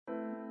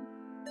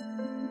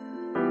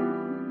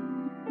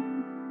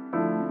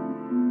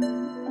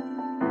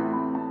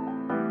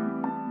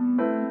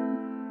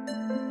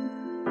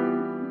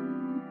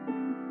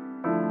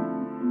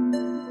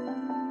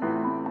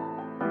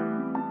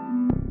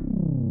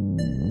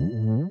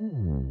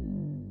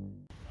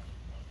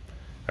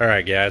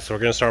Alright guys, so we're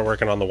going to start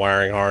working on the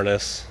wiring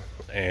harness,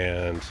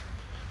 and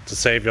to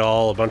save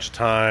y'all a bunch of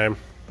time,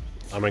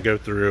 I'm going to go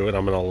through and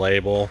I'm going to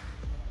label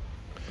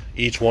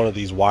each one of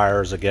these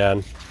wires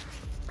again.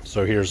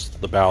 So here's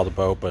the bow of the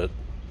boat, but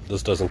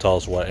this doesn't tell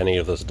us what any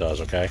of this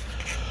does, okay?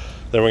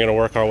 Then we're going to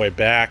work our way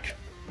back,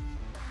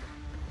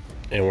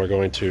 and we're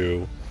going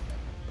to,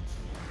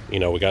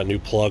 we got new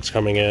plugs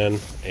coming in,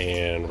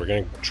 and we're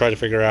going to try to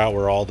figure out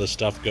where all this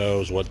stuff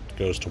goes, what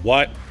goes to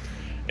what.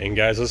 And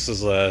guys, this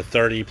is a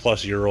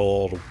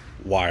 30-plus-year-old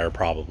wire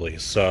probably,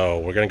 so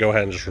we're going to go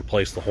ahead and just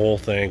replace the whole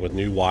thing with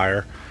new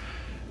wire.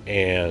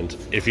 And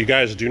if you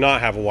guys do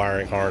not have a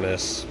wiring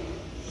harness,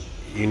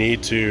 you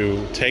need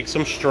to take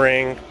some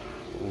string,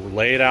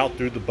 lay it out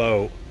through the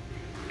boat,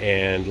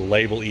 and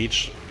label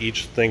each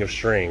thing of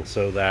string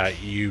so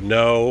that you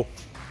know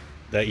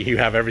that you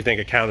have everything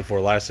accounted for.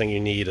 Last thing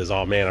you need is,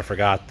 oh man, I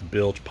forgot the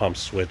bilge pump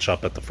switch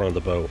up at the front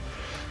of the boat.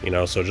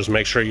 So just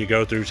make sure you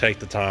go through, take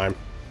the time.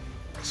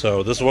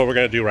 So this is what we're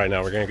going to do right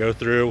now. We're going to go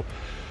through,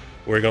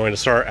 we're going to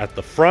start at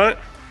the front,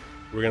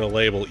 we're going to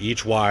label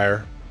each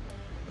wire,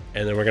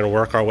 and then we're going to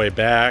work our way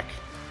back,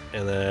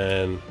 and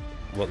then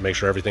we'll make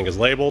sure everything is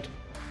labeled.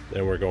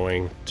 Then we're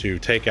going to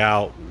take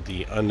out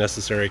the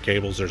unnecessary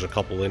cables. There's a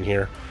couple in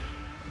here,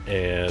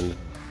 and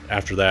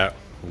after that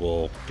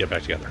we'll get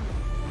back together.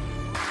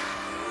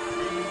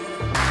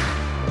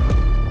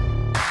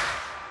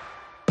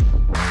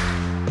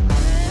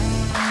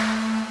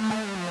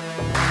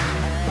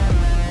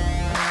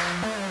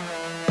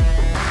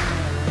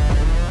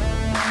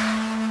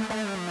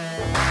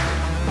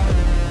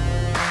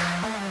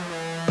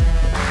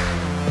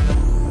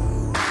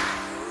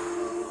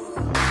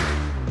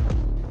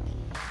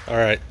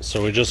 Alright,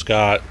 so we just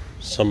got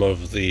some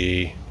of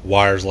the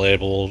wires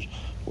labeled.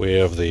 We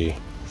have the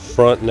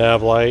front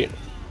nav light.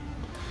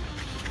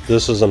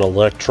 This is an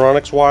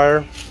electronics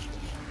wire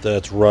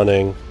that's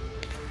running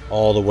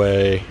all the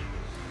way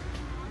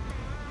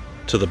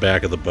to the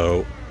back of the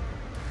boat.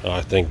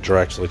 I think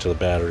directly to the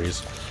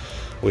batteries.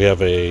 We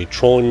have a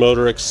trolling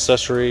motor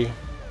accessory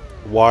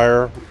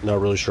wire. Not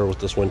really sure what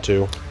this went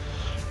to.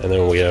 And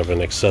then we have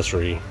an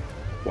accessory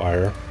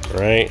wire,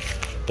 right?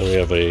 Then we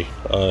have a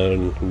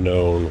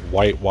unknown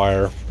white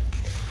wire.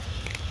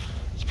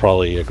 It's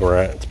probably the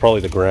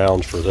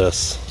ground for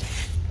this,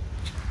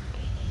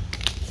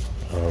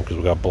 because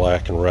we got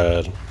black and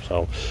red.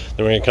 So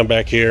then we're gonna come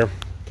back here.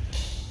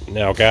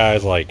 Now,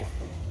 guys, like,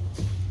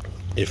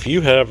 if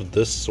you have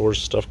this sort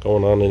of stuff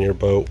going on in your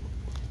boat,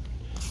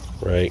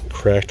 right?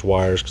 Cracked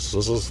wires,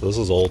 because this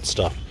is old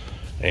stuff,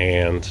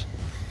 and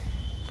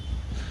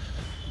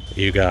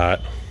you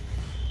got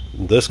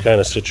this kind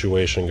of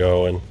situation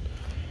going.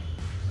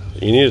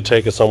 You need to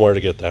take it somewhere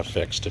to get that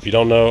fixed. If you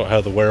don't know how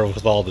the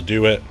wherewithal to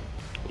do it,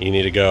 you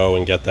need to go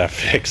and get that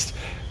fixed,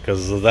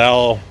 because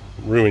that'll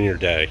ruin your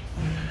day.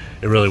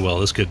 It really will.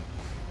 This could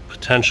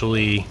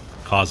potentially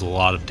cause a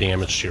lot of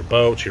damage to your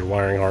boat, to your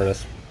wiring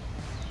harness.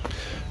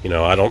 I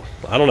don't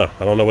know.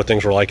 I don't know what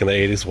things were like in the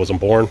 80s. Wasn't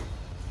born,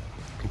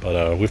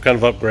 but we've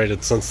kind of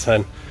upgraded since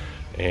then,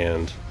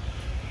 and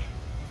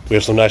we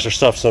have some nicer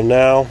stuff. So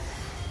now,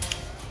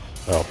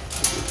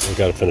 we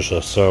got to finish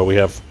this. So we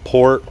have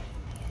port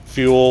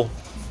fuel,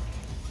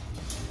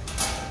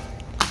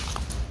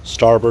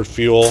 starboard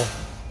fuel,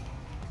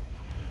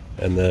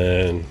 and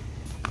then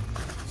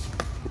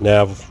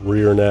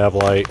rear nav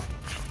light.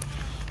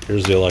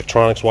 Here's the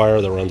electronics wire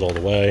that runs all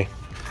the way,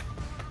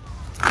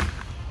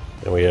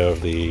 and we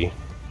have the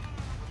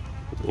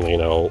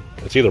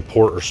it's either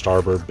port or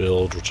starboard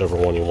bilge, whichever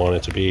one you want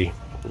it to be.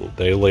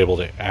 They labeled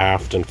it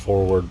aft and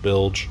forward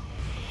bilge,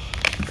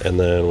 and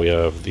then we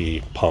have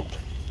the pump.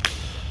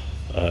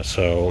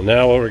 So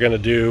now what we're going to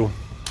do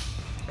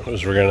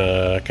is we're going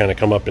to kind of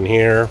come up in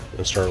here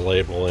and start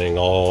labeling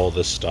all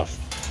this stuff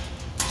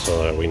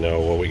so that we know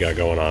what we got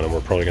going on, and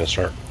we're probably going to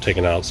start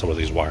taking out some of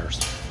these wires.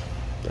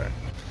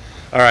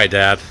 All right,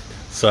 Dad.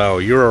 So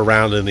you were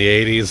around in the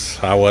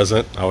 80s. I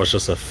wasn't. I was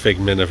just a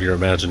figment of your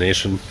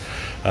imagination.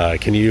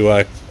 Can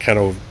you kind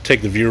of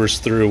take the viewers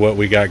through what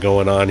we got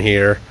going on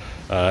here,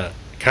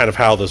 kind of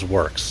how this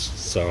works?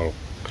 So,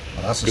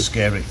 well, that's a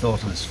scary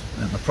thought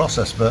in the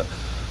process, but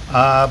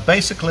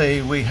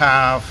basically we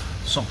have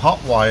some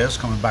hot wires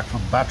coming back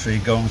from the battery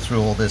going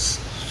through all this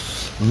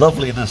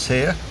loveliness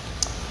here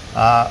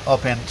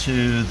up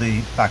into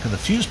the back of the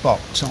fuse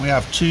box, and we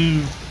have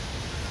two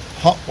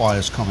hot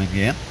wires coming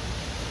in,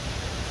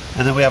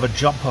 and then we have a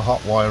jumper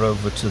hot wire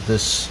over to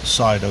this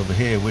side over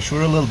here, which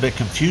we're a little bit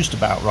confused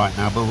about right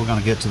now, but we're going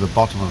to get to the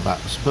bottom of that.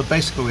 But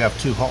basically we have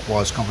two hot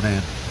wires coming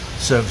in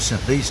servicing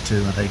these two,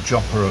 and they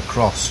jumper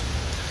across.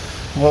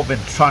 And what we've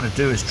been trying to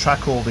do is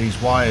track all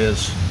these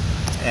wires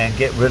and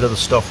get rid of the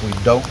stuff we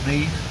don't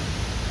need.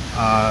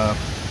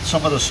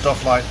 some of the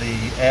stuff like the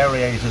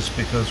aerators,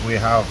 because we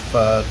have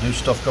new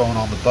stuff going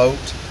on the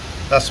boat.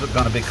 That's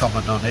going to become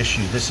a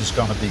non-issue. This is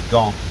going to be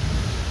gone.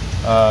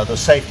 The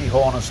safety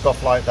horn and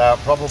stuff like that,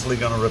 probably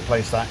going to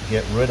replace that and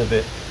get rid of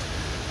it.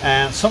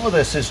 And some of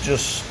this is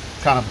just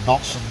kind of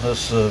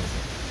nonsense of,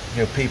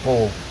 you know,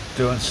 people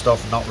doing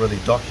stuff and not really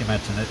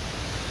documenting it.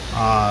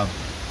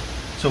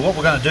 So what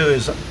we're going to do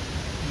is,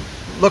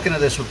 looking at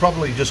this, we're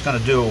probably just going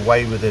to do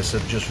away with this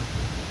and just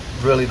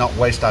really not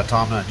waste our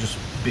time and just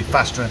be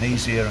faster and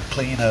easier and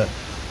cleaner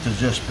to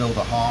just build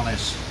a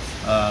harness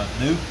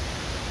new.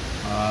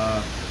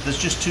 There's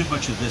just too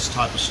much of this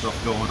type of stuff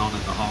going on in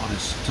the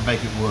harness to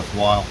make it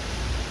worthwhile.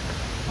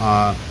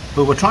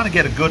 But we're trying to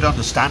get a good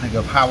understanding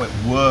of how it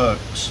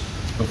works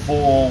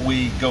before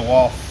we go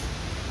off,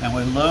 and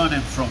we're learning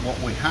from what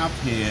we have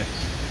here,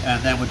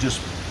 and then we're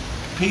just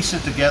piecing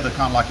together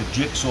kind of like a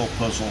jigsaw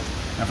puzzle,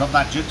 and from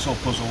that jigsaw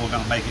puzzle we're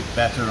going to make it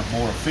better and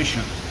more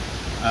efficient,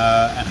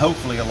 and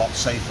hopefully a lot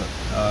safer.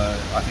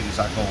 I think is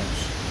our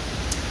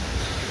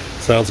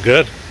goals. Sounds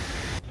good.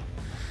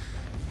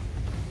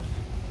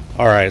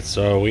 Alright,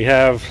 so we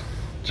have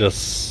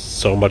just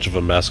so much of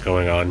a mess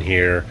going on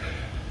here.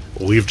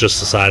 We've just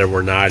decided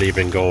we're not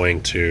even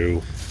going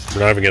to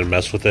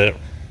mess with it.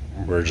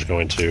 We're just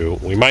going to,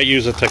 we might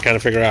use it to kind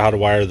of figure out how to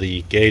wire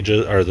the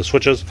gauges or the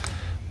switches,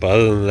 but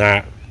other than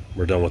that,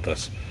 we're done with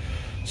this.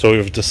 So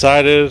we've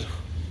decided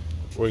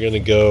we're going to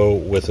go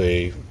with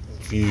a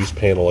fuse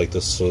panel like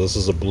this. So this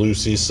is a Blue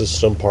Sea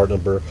system, part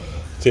number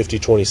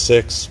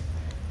 5026.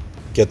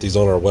 Get these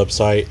on our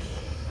website.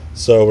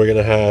 So we're going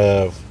to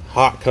have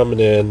hot coming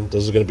in.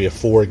 This is going to be a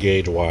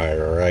 4-gauge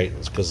wire, all right?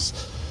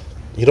 Because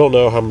you don't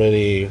know how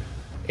many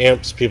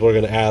amps people are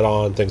going to add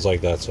on, things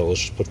like that. So let's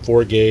just put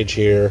 4-gauge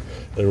here.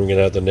 Then we're going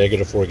to have the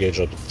negative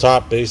 4-gauge up the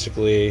top.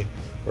 Basically,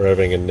 we're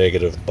having a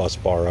negative bus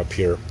bar up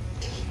here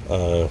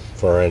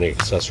for any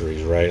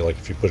accessories, right? Like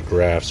if you put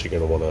graphs, you're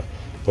going to want to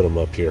put them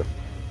up here.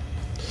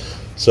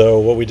 So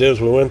what we did is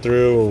we went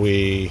through and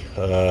we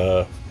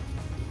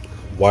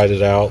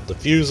widened out the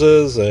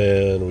fuses,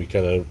 and we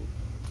kind of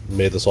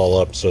made this all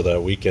up so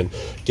that we can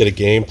get a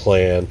game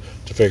plan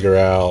to figure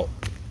out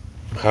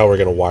how we're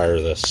going to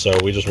wire this. So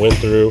we just went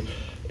through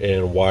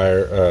and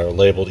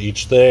labeled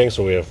each thing.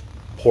 So we have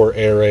port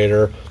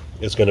aerator,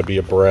 it's going to be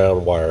a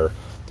brown wire.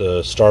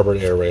 The starboard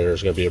aerator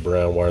is going to be a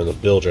brown wire, and the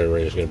bilge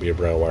aerator is going to be a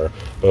brown wire.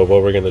 But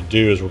what we're going to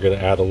do is we're going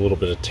to add a little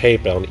bit of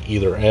tape on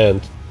either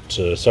end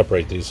to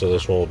separate these. So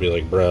this one will be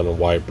like brown and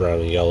white, brown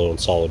and yellow, and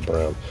solid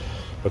brown.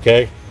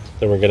 Okay,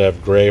 then we're going to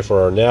have gray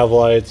for our nav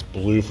lights,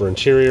 blue for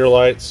interior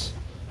lights,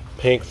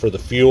 pink for the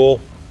fuel.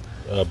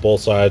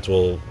 Both sides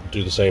will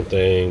do the same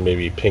thing,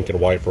 maybe pink and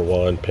white for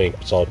one, pink,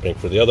 solid pink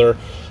for the other,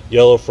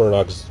 yellow for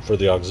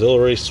the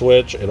auxiliary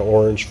switch, and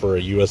orange for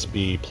a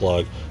USB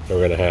plug that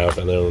we're going to have.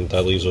 And then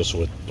that leaves us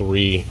with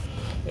 3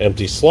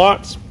 empty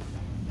slots,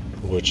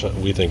 which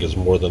we think is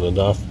more than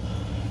enough.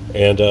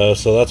 And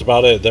so that's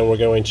about it. Then we're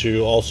going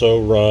to also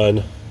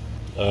run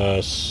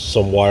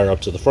some wire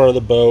up to the front of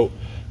the boat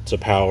to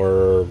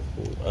power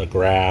a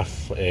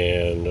graph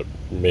and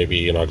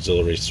maybe an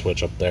auxiliary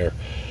switch up there.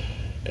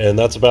 And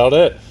that's about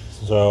it.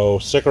 So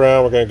stick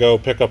around. We're going to go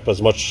pick up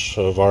as much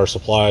of our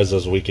supplies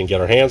as we can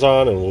get our hands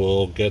on, and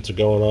we'll get to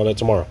going on it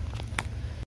tomorrow.